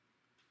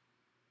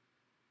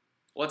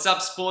What's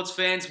up, sports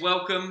fans?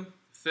 Welcome.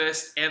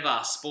 First ever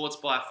Sports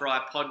by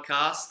Fry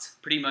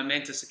podcast. Pretty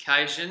momentous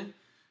occasion.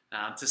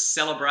 To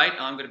celebrate,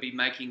 I'm going to be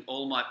making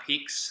all my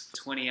picks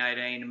for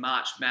 2018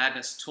 March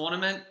Madness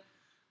tournament.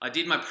 I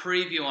did my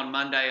preview on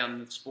Monday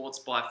on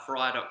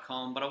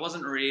sportsbyfry.com, but I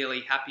wasn't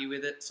really happy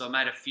with it, so I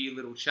made a few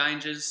little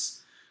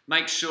changes.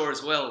 Make sure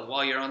as well,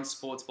 while you're on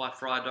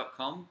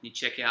sportsbyfry.com, you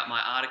check out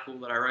my article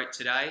that I wrote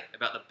today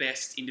about the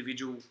best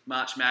individual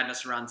March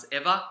Madness runs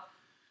ever.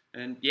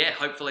 And yeah,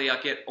 hopefully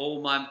I get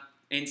all my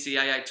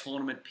NCAA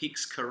tournament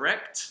picks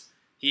correct.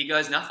 Here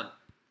goes nothing.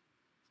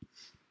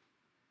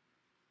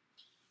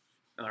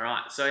 All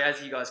right, so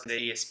as you guys can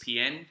see,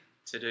 ESPN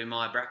to do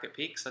my bracket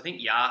picks. I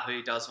think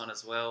Yahoo does one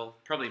as well.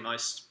 Probably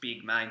most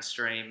big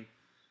mainstream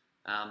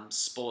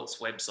sports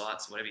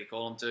websites, whatever you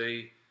call them,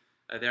 do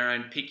their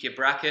own pick your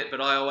bracket.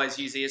 But I always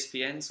use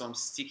ESPN, so I'm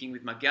sticking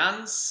with my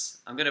guns.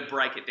 I'm going to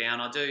break it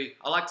down.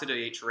 I like to do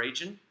each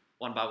region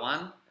one by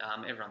one.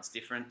 Everyone's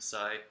different,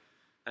 so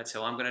that's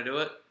how I'm going to do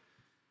it.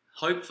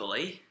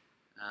 Hopefully,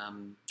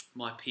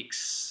 my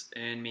picks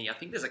earn me. I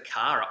think there's a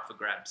car up for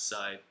grabs,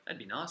 so that'd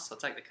be nice. I'll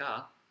take the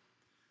car.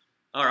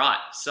 All right,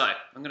 so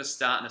I'm going to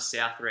start in the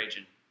South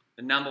region.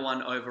 The number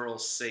one overall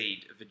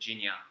seed,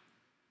 Virginia.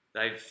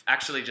 They've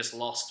actually just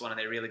lost one of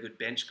their really good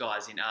bench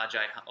guys in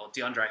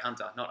DeAndre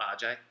Hunter, not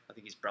RJ. I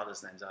think his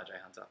brother's name's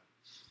RJ Hunter.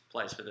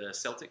 Plays for the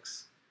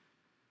Celtics.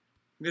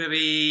 I'm going to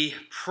be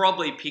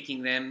probably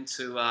picking them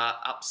to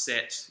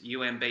upset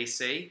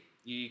UMBC.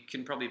 You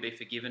can probably be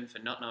forgiven for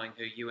not knowing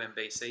who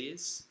UMBC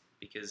is,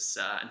 because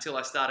until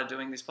I started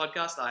doing this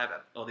podcast,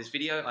 this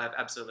video, I have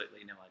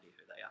absolutely no idea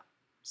who they are.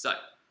 So,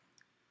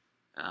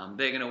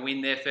 they're going to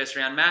win their first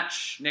round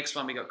match. Next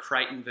one, we got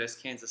Creighton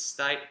versus Kansas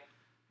State.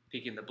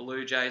 Picking the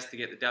Blue Jays to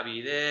get the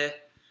W there.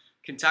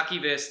 Kentucky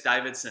versus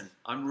Davidson.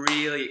 I'm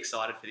really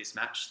excited for this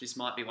match. This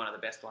might be one of the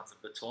best ones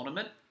of the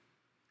tournament.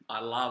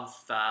 I love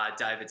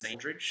Davidson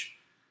Aldridge.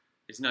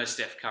 There's no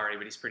Steph Curry,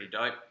 but he's pretty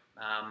dope.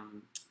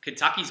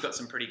 Kentucky's got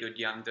some pretty good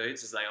young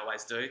dudes, as they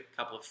always do. A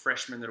couple of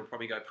freshmen that'll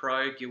probably go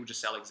pro,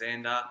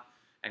 Gilgeous-Alexander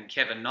and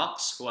Kevin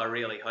Knox, who I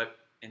really hope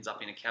ends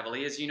up in a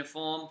Cavaliers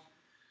uniform.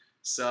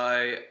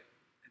 So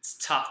it's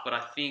tough, but I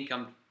think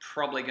I'm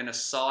probably going to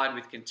side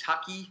with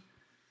Kentucky.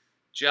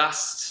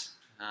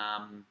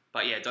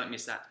 But yeah, don't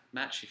miss that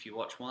match if you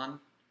watch one.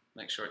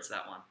 Make sure it's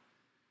that one.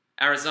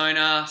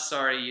 Arizona,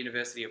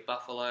 University of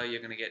Buffalo, you're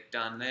going to get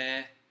done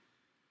there.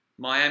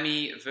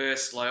 Miami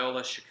versus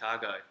Loyola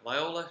Chicago.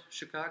 Loyola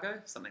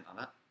Chicago? Something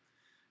like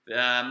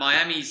that.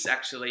 Miami's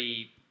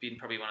actually been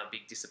probably one of the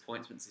big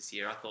disappointments this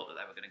year. I thought that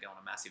they were going to go on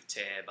a massive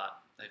tear, but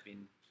they've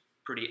been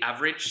pretty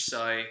average.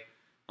 So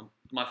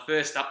my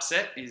first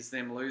upset is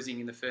them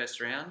losing in the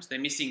first round. They're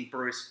missing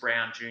Bruce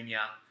Brown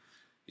Jr.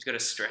 He's got a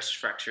stress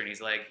fracture in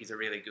his leg. He's a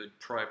really good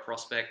pro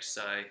prospect.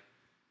 So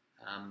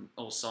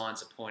all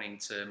signs are pointing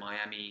to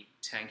Miami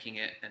tanking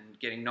it and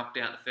getting knocked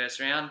out in the first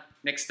round.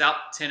 Next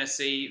up,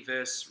 Tennessee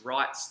versus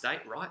Wright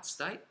State. Wright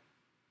State?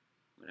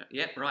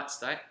 Yep, Wright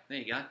State. There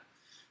you go.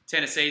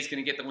 Tennessee's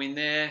going to get the win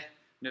there.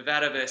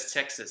 Nevada versus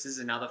Texas. This is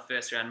another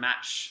first round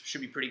match.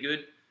 Should be pretty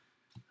good.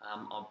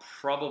 I'll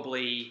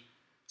probably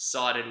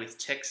sided with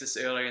Texas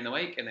earlier in the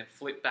week and then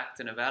flipped back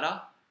to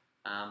Nevada.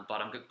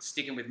 But I'm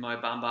sticking with Mo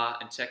Bamba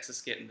and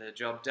Texas getting the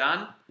job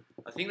done.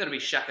 I think that'll be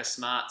Shaka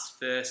Smart's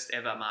first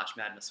ever March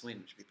Madness win,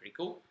 which would be pretty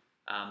cool.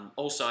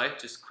 Also,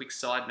 just a quick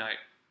side note,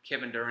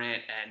 Kevin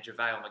Durant and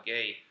JaVale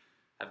McGee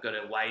have got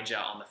a wager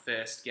on the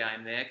first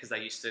game there because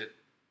they used to,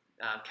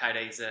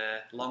 KD's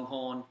a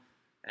Longhorn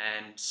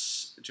and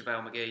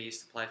JaVale McGee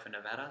used to play for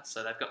Nevada.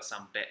 So they've got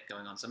some bet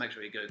going on. So make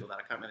sure you Google that.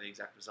 I can't remember the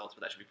exact results,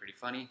 but that should be pretty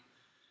funny.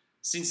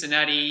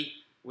 Cincinnati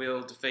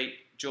will defeat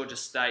Georgia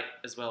State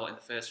as well in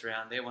the first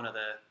round. They're one of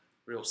the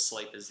real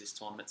sleepers this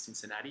tournament,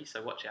 Cincinnati,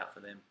 so watch out for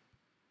them.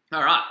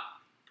 All right,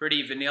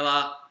 pretty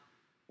vanilla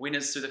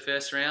winners through the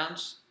first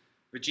round.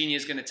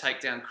 Virginia's going to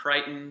take down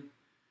Creighton.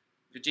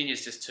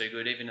 Virginia's just too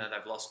good. Even though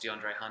they've lost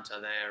DeAndre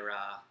Hunter, they're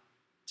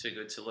too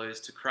good to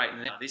lose to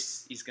Creighton. Now,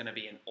 this is going to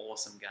be an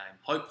awesome game.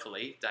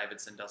 Hopefully,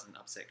 Davidson doesn't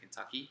upset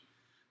Kentucky.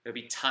 There'll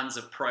be tons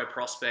of pro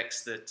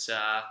prospects that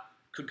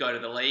could go to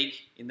the league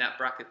in that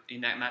bracket,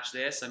 in that match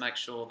there. So make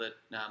sure that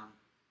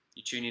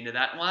you tune into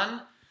that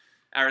one.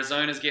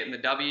 Arizona's getting the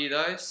W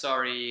though.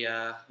 Sorry,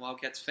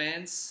 Wildcats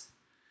fans.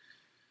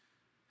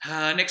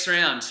 Next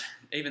round,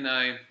 even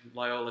though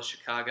Loyola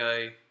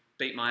Chicago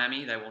beat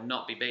Miami, they will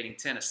not be beating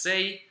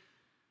Tennessee.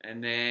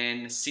 And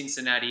then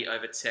Cincinnati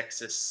over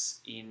Texas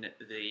in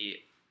the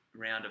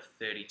round of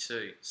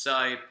 32.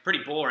 So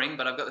pretty boring,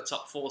 but I've got the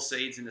top four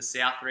seeds in the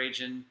South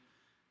region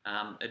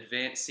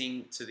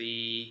advancing to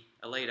the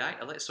Elite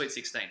 8, Sweet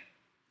 16.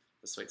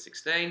 The Sweet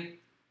 16.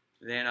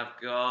 Then I've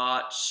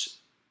got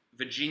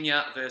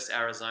Virginia versus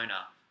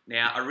Arizona.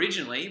 Now,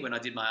 originally, when I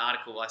did my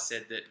article, I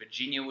said that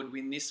Virginia would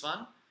win this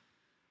one.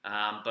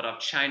 But I've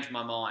changed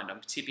my mind. I'm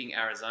tipping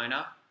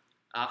Arizona.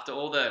 After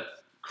all the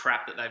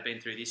crap that they've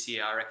been through this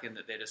year, I reckon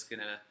that they're just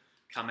going to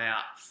come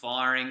out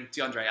firing.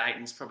 DeAndre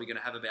Ayton's probably going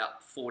to have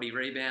about 40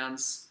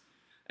 rebounds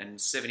and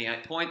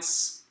 78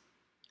 points.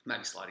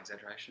 Maybe slight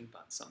exaggeration,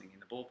 but something in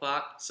the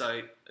ballpark.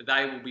 So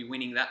they will be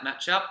winning that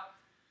matchup.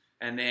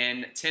 And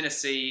then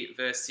Tennessee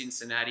versus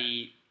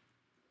Cincinnati,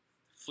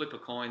 flip a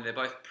coin. They're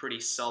both pretty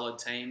solid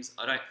teams.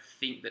 I don't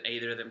think that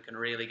either of them can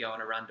really go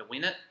on a run to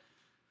win it.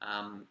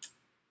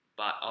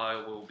 But I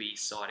will be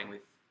siding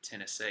with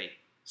Tennessee.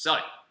 So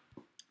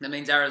that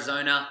means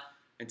Arizona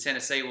and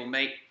Tennessee will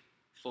meet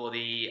for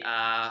the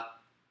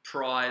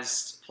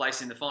prized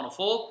place in the Final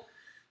Four.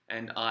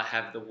 And I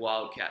have the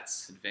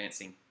Wildcats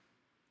advancing.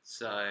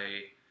 So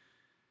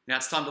now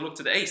it's time to look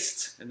to the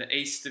East. And the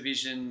East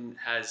Division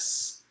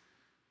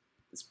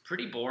it's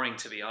pretty boring,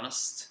 to be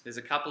honest. There's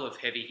a couple of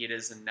heavy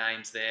hitters and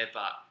names there,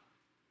 but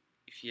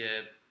if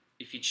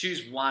you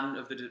choose one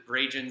of the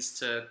regions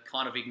to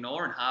kind of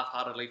ignore and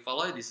half-heartedly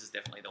follow, this is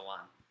definitely the one.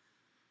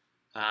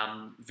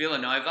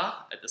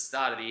 Villanova, at the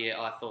start of the year,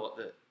 I thought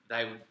that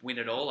they would win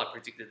it all. I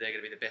predicted they're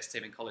going to be the best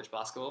team in college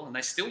basketball, and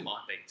they still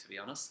might be, to be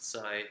honest.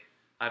 So I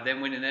have them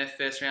winning their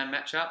first-round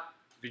matchup.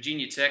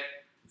 Virginia Tech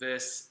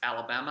versus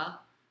Alabama.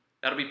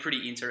 That'll be a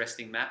pretty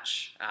interesting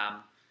match.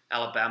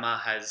 Alabama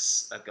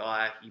has a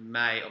guy you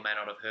may or may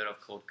not have heard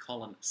of called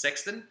Colin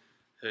Sexton,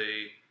 who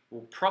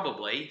will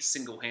probably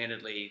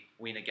single-handedly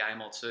win a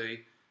game or two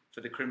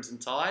for the Crimson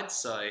Tide.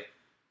 So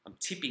I'm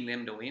tipping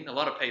them to win. A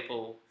lot of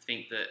people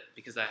think that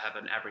because they have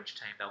an average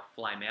team, they'll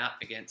flame out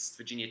against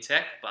Virginia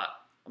Tech, but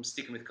I'm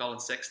sticking with Colin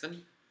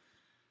Sexton.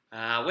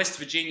 West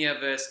Virginia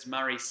versus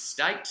Murray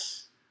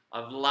State.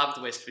 I've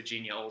loved West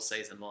Virginia all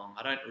season long.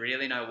 I don't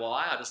really know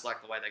why. I just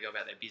like the way they go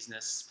about their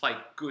business. Play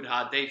good,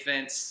 hard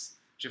defense.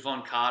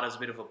 Javon Carter's a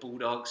bit of a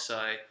bulldog, so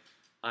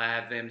I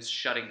have them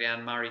shutting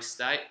down Murray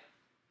State.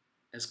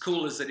 As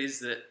cool as it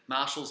is that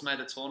Marshall's made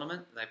the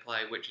tournament, they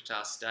play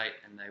Wichita State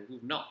and they will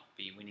not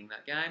be winning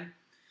that game.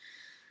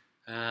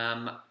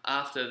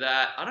 After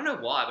that, I don't know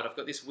why, but I've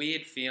got this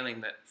weird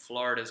feeling that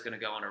Florida's going to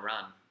go on a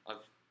run.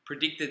 I've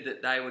predicted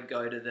that they would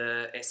go to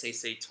the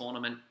SEC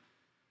tournament,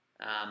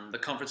 the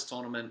conference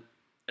tournament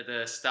at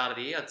the start of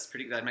the year. I just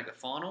predicted they'd make the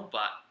final,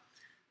 but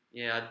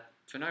yeah,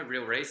 for no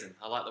real reason.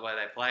 I like the way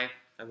they play.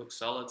 They look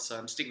solid, so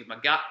I'm sticking with my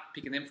gut,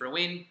 picking them for a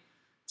win.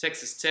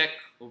 Texas Tech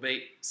will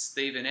beat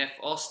Stephen F.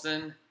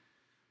 Austin.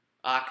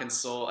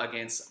 Arkansas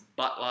against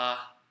Butler.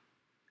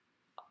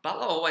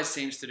 Butler always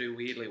seems to do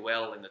weirdly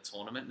well in the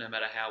tournament, no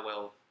matter how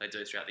well they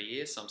do throughout the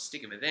year, so I'm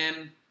sticking with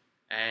them.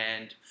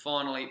 And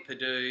finally,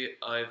 Purdue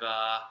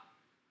over...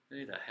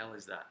 Who the hell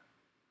is that?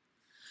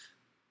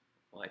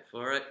 Wait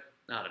for it.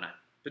 I don't know.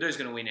 Purdue's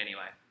going to win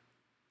anyway.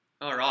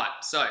 All right,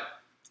 so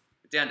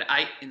down to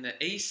 8 in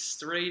the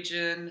East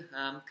region.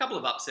 A couple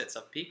of upsets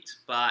I've picked,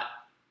 but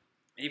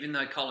even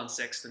though Colin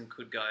Sexton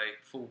could go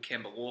full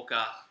Kemba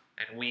Walker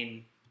and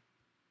win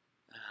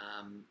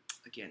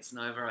against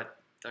Nova, I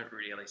don't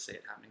really see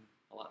it happening.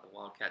 I like the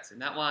Wildcats in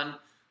that one.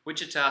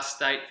 Wichita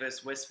State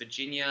versus West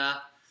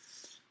Virginia.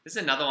 This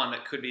is another one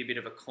that could be a bit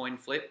of a coin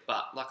flip,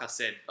 but like I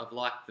said, I've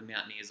liked the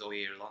Mountaineers all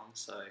year long,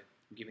 so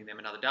I'm giving them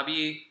another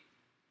W.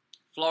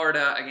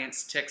 Florida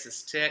against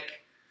Texas Tech.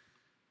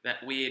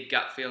 That weird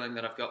gut feeling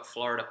that I've got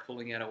Florida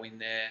pulling out a win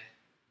there.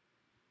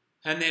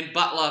 And then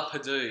Butler,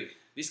 Purdue.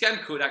 This game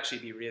could actually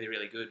be really,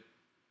 really good.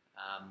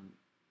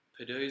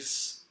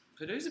 Purdue's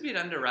a bit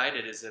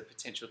underrated as a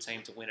potential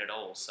team to win it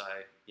all. So,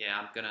 yeah,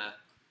 I'm going to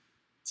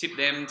tip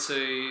them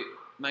to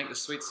make the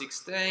Sweet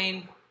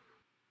 16.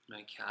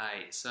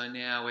 Okay, so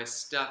now we're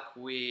stuck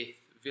with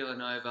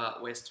Villanova,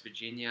 West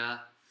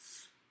Virginia.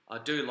 I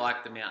do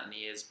like the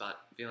Mountaineers, but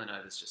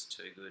Villanova's just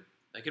too good.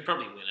 They could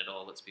probably win it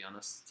all, let's be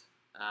honest.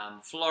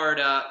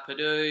 Florida,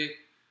 Purdue.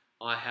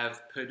 I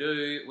have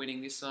Purdue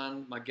winning this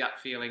one. My gut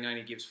feeling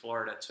only gives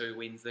Florida 2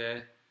 wins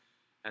there.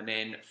 And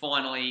then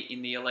finally,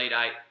 in the Elite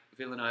 8,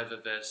 Villanova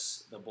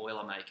versus the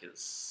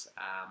Boilermakers.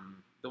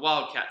 The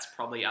Wildcats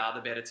probably are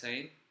the better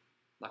team.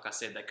 Like I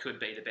said, they could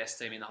be the best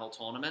team in the whole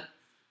tournament.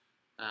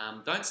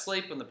 Don't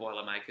sleep on the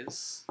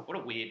Boilermakers. What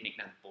a weird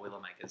nickname,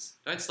 Boilermakers.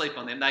 Don't sleep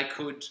on them. They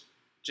could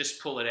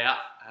just pull it out,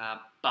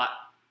 but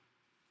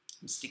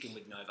I'm sticking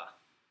with Nova.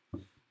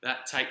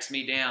 That takes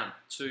me down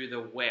to the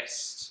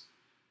West.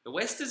 The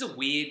West is a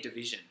weird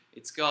division.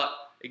 It's got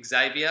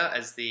Xavier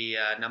as the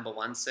number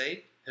 1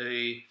 seed,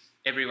 who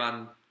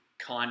everyone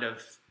kind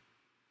of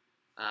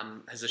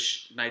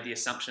has made the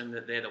assumption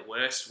that they're the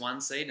worst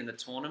 1 seed in the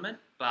tournament,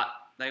 but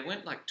they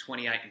went like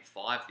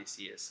 28-5 this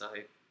year, so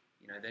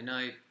they're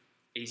no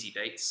easy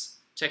beats.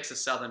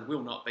 Texas Southern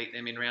will not beat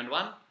them in round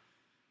 1,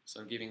 so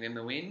I'm giving them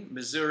the win.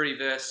 Missouri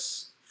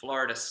versus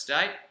Florida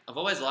State. I've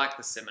always liked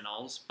the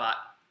Seminoles, but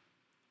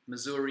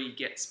Missouri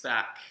gets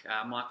back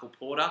Michael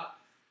Porter,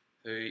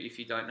 who, if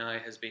you don't know,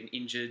 has been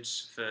injured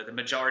for the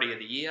majority of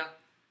the year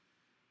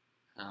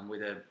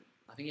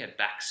I think he had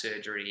back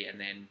surgery and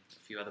then a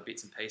few other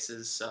bits and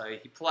pieces. So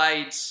he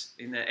played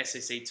in the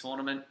SEC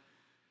tournament,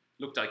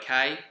 looked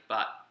okay,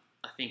 but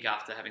I think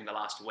after having the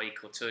last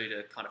week or two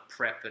to kind of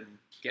prep and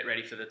get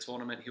ready for the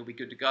tournament, he'll be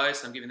good to go.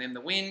 So I'm giving them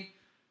the win.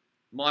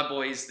 My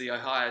boys, the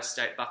Ohio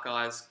State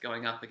Buckeyes,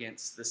 going up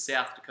against the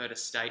South Dakota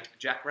State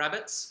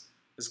Jackrabbits.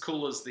 As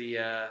cool as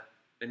the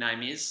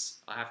name is,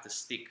 I have to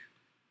stick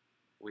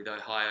with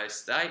Ohio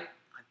State.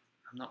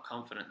 I'm not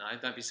confident though.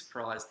 Don't be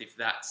surprised if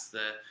that's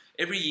the...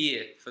 Every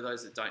year, for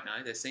those that don't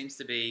know, there seems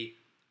to be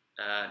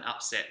an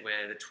upset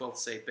where the 12th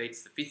seed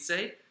beats the 5th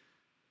seed.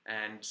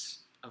 And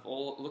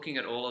looking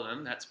at all of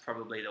them, that's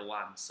probably the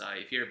one. So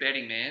if you're a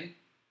betting man,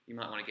 you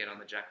might want to get on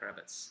the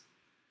Jackrabbits.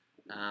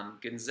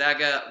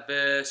 Gonzaga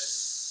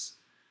versus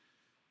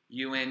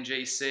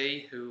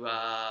UNGC, who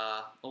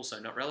are also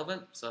not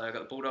relevant. So I've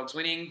got the Bulldogs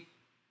winning.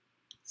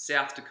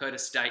 South Dakota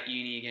State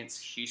Uni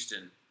against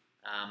Houston.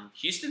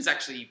 Houston's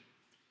actually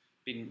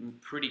been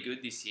pretty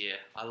good this year.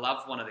 I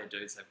love one of their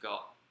dudes they've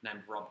got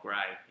named Rob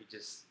Gray. He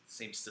just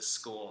seems to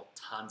score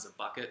tons of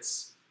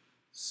buckets.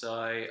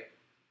 So,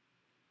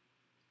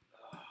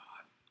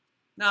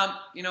 no,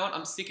 you know what?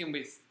 I'm sticking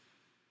with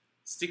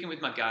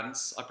my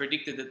guns. I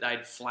predicted that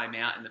they'd flame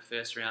out in the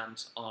first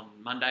round on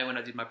Monday when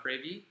I did my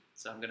preview,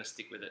 so I'm going to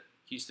stick with it.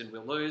 Houston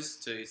will lose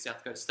to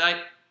South Dakota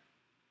State.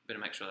 Better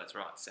make sure that's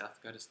right. South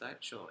Dakota State,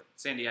 surely.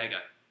 San Diego.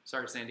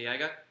 Sorry, San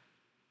Diego.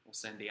 Or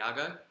San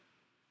Diego.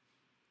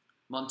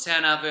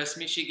 Montana versus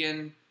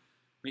Michigan.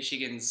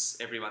 Michigan's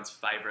everyone's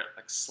favourite,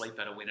 like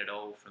sleeper to win it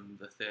all from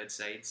the 3rd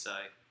seed, so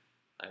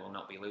they will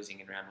not be losing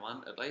in round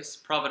 1 at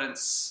least.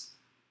 Providence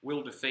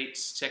will defeat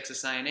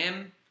Texas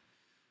A&M.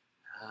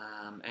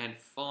 And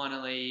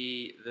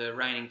finally, the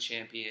reigning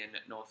champion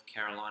North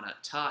Carolina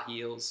Tar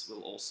Heels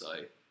will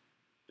also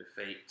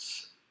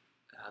defeat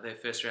their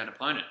first round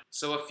opponent.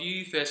 So a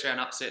few first round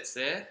upsets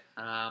there.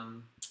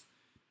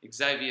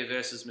 Xavier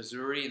versus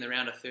Missouri in the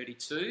round of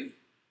 32.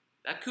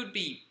 That could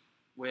be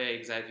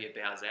where Xavier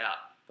bows out,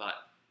 but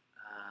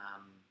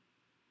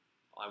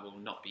I will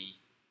not be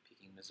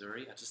picking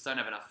Missouri. I just don't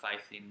have enough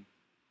faith in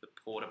the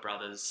Porter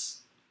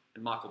brothers.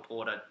 And Michael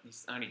Porter,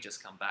 he's only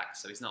just come back,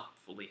 so he's not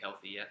fully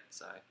healthy yet.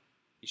 So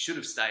he should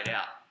have stayed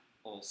out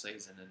all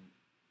season and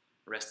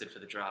rested for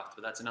the draft,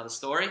 but that's another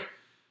story.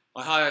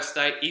 Ohio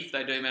State, if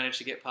they do manage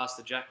to get past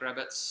the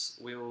Jackrabbits,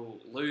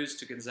 will lose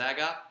to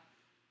Gonzaga,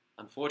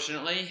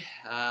 unfortunately.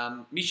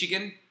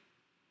 Michigan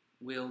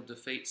will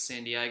defeat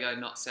San Diego,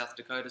 not South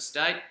Dakota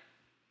State.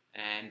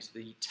 And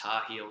the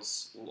Tar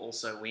Heels will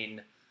also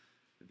win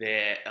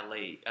their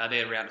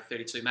round of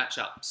 32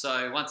 matchup.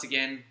 So once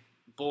again,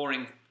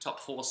 boring top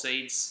 4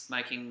 seeds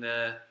making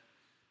the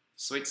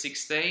Sweet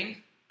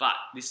 16, but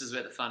this is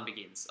where the fun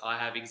begins. I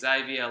have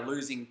Xavier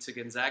losing to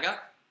Gonzaga,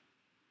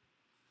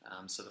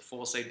 so the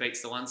 4 seed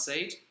beats the 1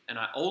 seed, and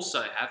I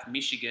also have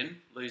Michigan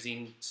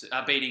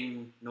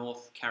beating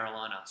North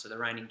Carolina, so the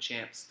reigning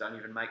champs don't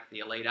even make the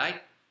Elite 8.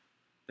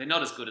 They're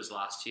not as good as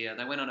last year.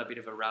 They went on a bit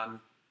of a run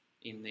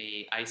in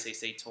the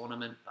ACC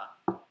tournament,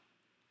 but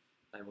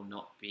they will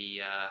not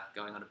be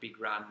going on a big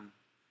run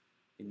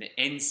in the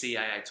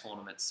NCAA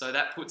tournament. So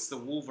that puts the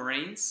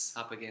Wolverines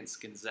up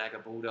against Gonzaga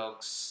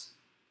Bulldogs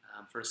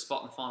for a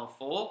spot in the Final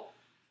Four.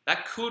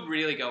 That could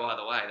really go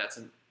either way. That's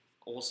an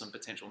awesome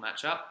potential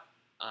matchup.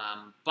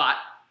 But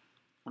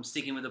I'm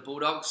sticking with the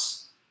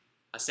Bulldogs.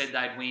 I said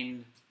they'd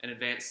win and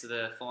advance to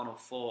the Final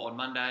Four on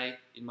Monday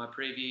in my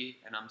preview,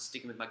 and I'm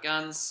sticking with my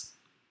guns.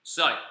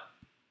 So,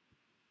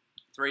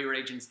 3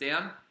 regions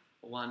down,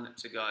 1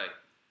 to go.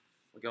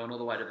 We're going all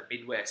the way to the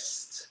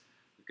Midwest.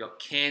 We've got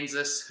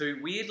Kansas, who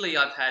weirdly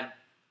I've had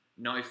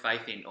no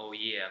faith in all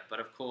year, but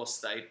of course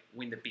they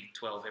win the Big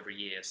 12 every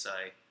year, so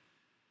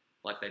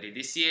like they did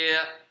this year,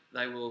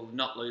 they will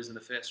not lose in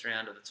the first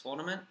round of the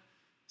tournament.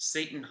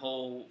 Seton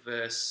Hall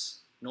versus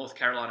North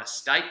Carolina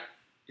State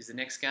is the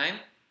next game.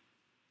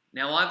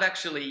 Now I've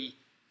actually,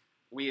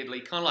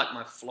 weirdly, kind of like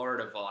my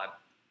Florida vibe,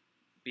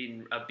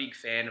 been a big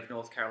fan of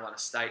North Carolina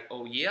State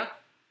all year.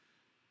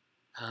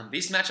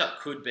 This matchup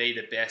could be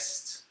the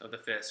best of the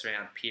first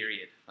round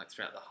period, like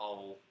throughout the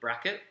whole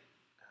bracket.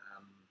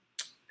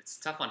 It's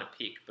a tough one to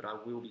pick, but I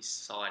will be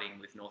siding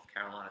with North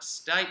Carolina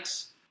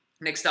State.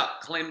 Next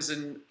up,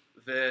 Clemson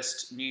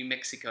versus New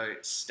Mexico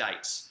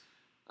State.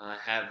 I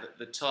have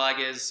the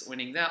Tigers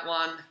winning that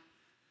one.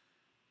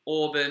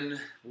 Auburn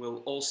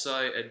will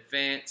also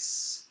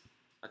advance.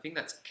 I think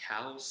that's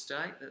Cal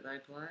State that they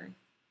play.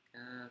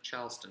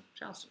 Charleston.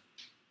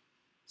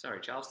 Sorry,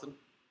 Charleston.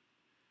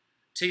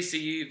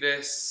 TCU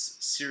versus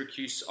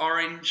Syracuse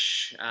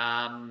Orange.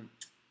 I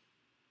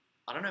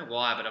don't know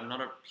why, but I'm not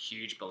a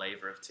huge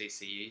believer of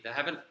TCU. They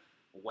haven't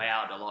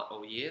wowed a lot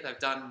all year. They've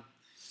done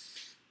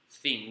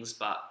things,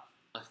 but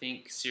I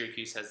think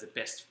Syracuse has the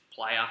best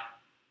player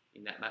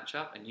in that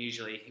matchup. And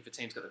usually, if a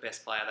team's got the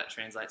best player, that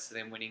translates to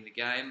them winning the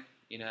game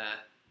in a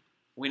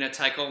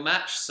winner-take-all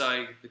match.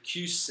 So the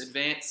Cuse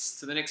advance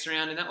to the next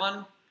round in that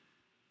one.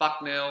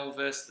 Bucknell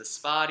versus the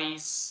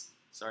Sparties.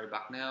 Sorry,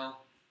 Bucknell.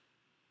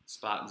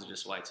 Spartans are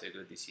just way too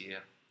good this year.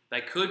 They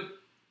could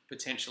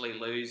potentially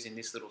lose in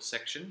this little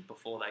section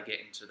before they get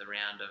into the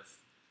round of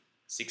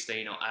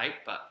 16 or 8,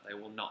 but they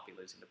will not be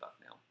losing to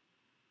Bucknell.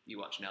 You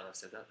watch now, they've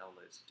said that, they'll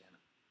lose. Damn it.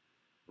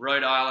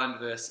 Rhode Island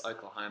versus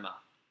Oklahoma.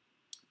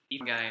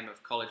 In game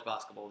of college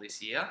basketball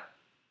this year,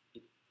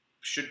 it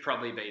should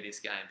probably be this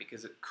game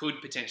because it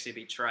could potentially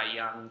be Trae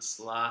Young's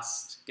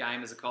last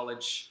game as a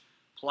college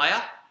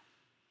player.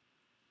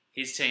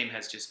 His team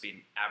has just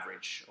been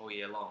average all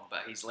year long,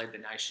 but he's led the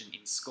nation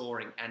in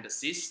scoring and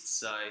assists,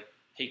 so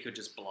he could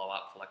just blow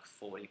up for like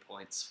 40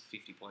 points,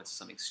 50 points or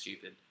something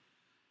stupid.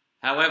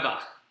 However,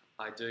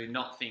 I do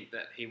not think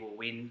that he will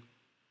win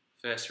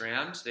first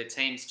round. Their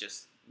team's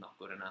just not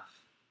good enough.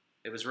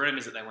 There was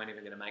rumours that they weren't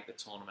even going to make the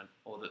tournament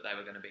or that they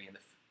were going to be in the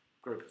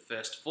group of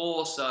first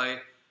four. So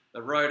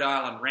the Rhode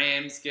Island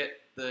Rams get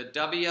the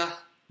W.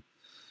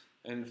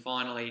 And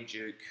finally,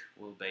 Duke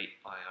will beat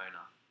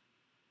Iona.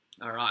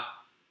 All right,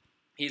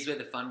 here's where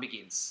the fun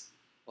begins.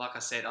 Like I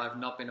said, I've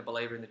not been a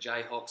believer in the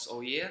Jayhawks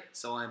all year,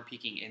 so I'm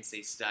picking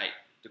NC State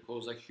to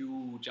cause a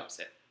huge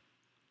upset.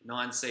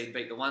 9 seed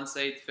beat the 1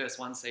 seed, first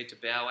 1 seed to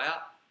bow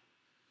out.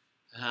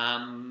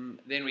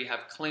 Then we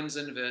have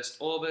Clemson versus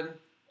Auburn.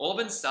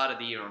 Auburn started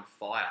the year on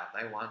fire.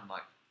 They won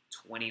like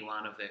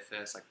 21 of their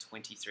first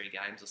 23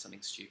 games or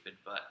something stupid.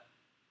 But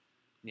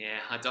yeah,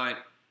 I don't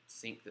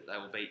think that they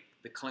will beat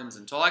the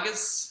Clemson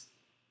Tigers.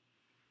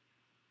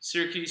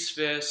 Syracuse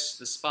versus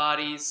the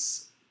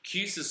Sparties.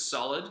 Cuse is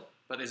solid,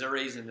 but there's a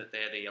reason that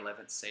they're the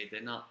 11th seed.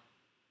 They're not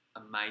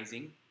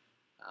amazing.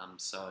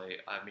 So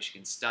I have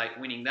Michigan State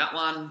winning that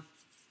one. And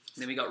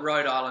then we got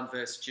Rhode Island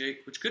versus Duke,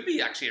 which could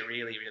be actually a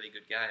really, really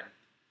good game.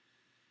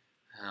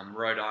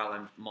 Rhode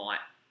Island might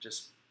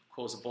just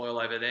cause a boil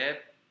over there,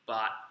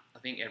 but I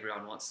think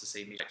everyone wants to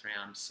see Michigan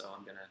round, so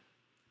I'm going to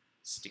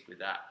stick with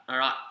that. All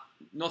right,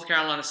 North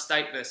Carolina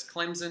State versus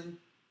Clemson.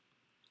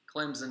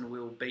 Clemson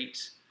will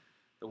beat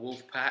the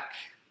Wolfpack,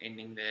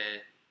 ending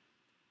their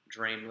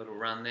dream little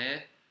run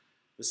there.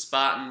 The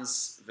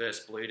Spartans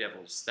versus Blue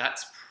Devils.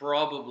 That's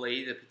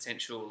probably the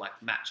potential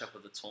matchup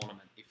of the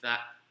tournament. If that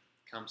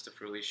comes to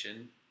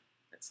fruition,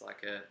 it's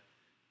like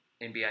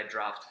a NBA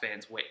draft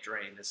fan's wet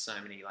dream. There's so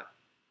many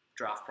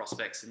draft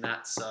prospects in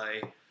that. So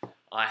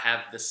I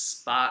have the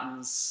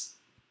Spartans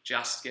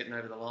just getting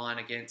over the line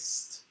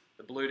against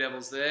the Blue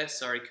Devils there.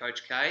 Sorry,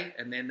 Coach K.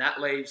 And then that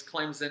leaves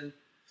Clemson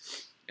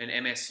and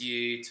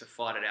MSU to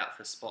fight it out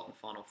for a spot in the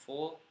Final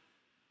Four.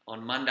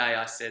 On Monday,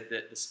 I said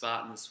that the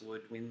Spartans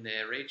would win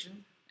their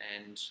region,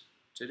 and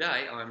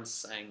today I'm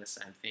saying the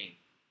same thing.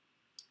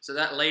 So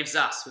that leaves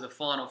us with a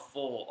Final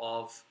Four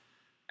of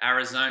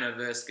Arizona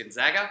versus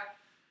Gonzaga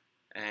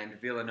and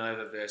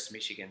Villanova versus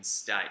Michigan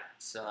State.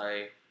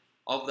 So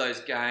of those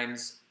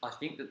games, I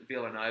think that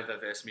Villanova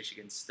versus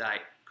Michigan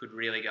State could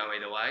really go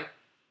either way.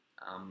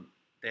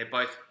 They're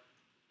both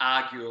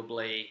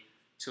arguably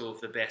two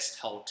of the best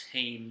whole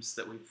teams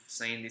that we've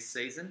seen this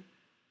season.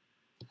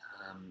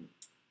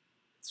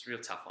 It's a real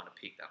tough one to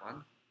pick, that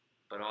one.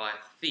 But I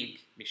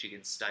think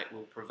Michigan State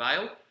will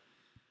prevail.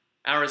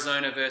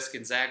 Arizona versus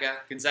Gonzaga.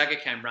 Gonzaga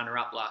came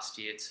runner-up last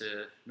year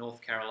to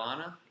North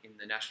Carolina in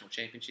the national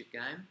championship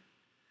game.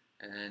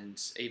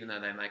 And even though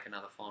they make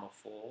another Final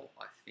Four,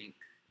 I think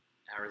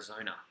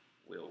Arizona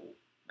will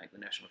make the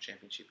national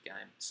championship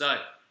game. So,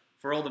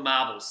 for all the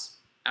marbles,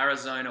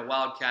 Arizona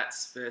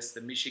Wildcats versus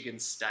the Michigan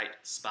State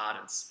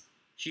Spartans.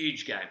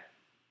 Huge game.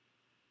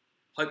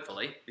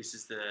 Hopefully, this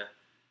is the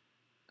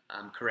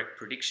correct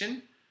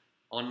prediction.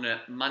 On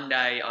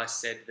Monday, I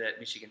said that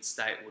Michigan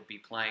State would be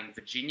playing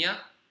Virginia,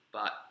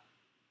 but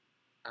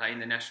in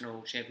the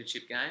national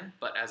championship game.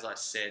 But as I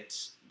said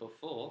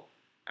before,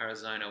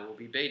 Arizona will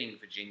be beating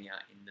Virginia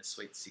in the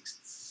Sweet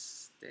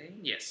 16.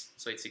 Yes,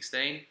 Sweet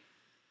 16.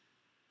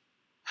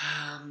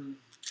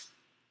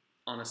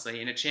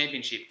 Honestly, in a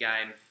championship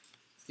game,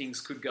 things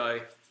could go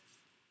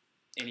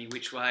any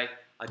which way.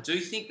 I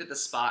do think that the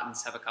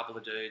Spartans have a couple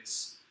of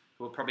dudes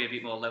who are probably a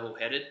bit more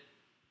level-headed.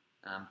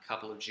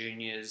 Couple of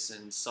juniors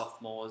and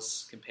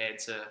sophomores compared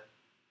to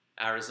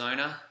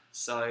Arizona.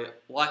 So,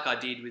 like I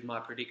did with my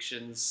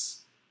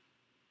predictions...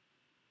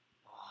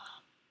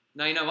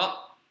 No, you know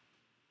what?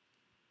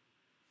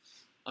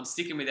 I'm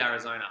sticking with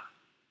Arizona.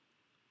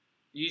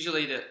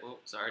 Usually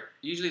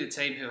the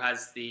team who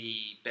has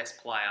the best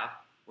player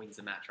wins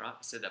the match, right?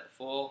 I said that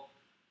before.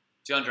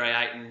 DeAndre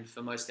Ayton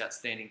for most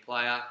outstanding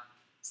player.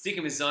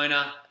 Sticking with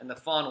Zona, and the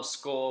final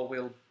score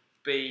will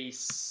be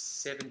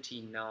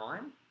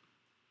 79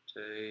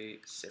 to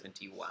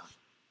 71.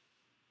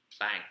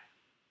 Bang.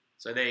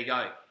 So there you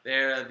go.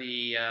 There are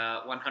the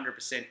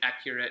 100%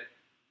 accurate,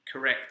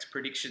 correct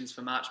predictions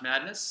for March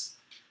Madness.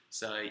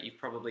 So you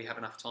probably have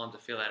enough time to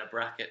fill out a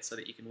bracket so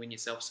that you can win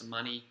yourself some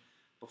money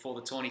before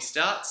the tourney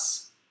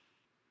starts.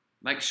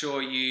 Make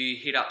sure you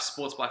hit up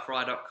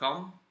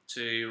sportsbyfry.com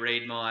to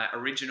read my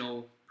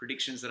original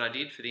predictions that I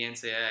did for the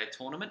NCAA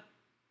tournament.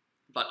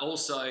 But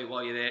also,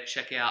 while you're there,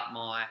 check out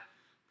my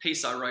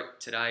piece I wrote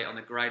today on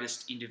the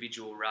greatest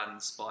individual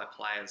runs by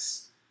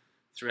players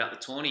throughout the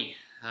tourney.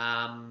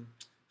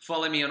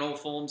 Follow me on all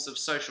forms of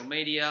social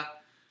media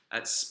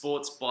at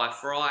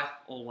sportsbyfry,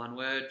 all one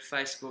word,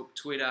 Facebook,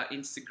 Twitter,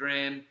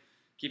 Instagram.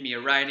 Give me a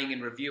rating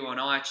and review on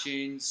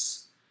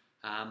iTunes.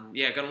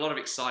 Got a lot of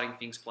exciting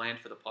things planned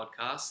for the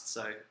podcast,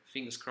 so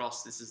fingers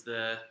crossed this is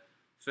the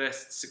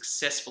first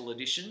successful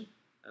edition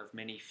of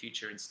many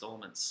future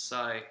installments.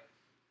 So,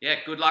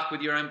 good luck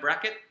with your own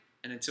bracket,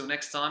 and until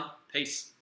next time, peace.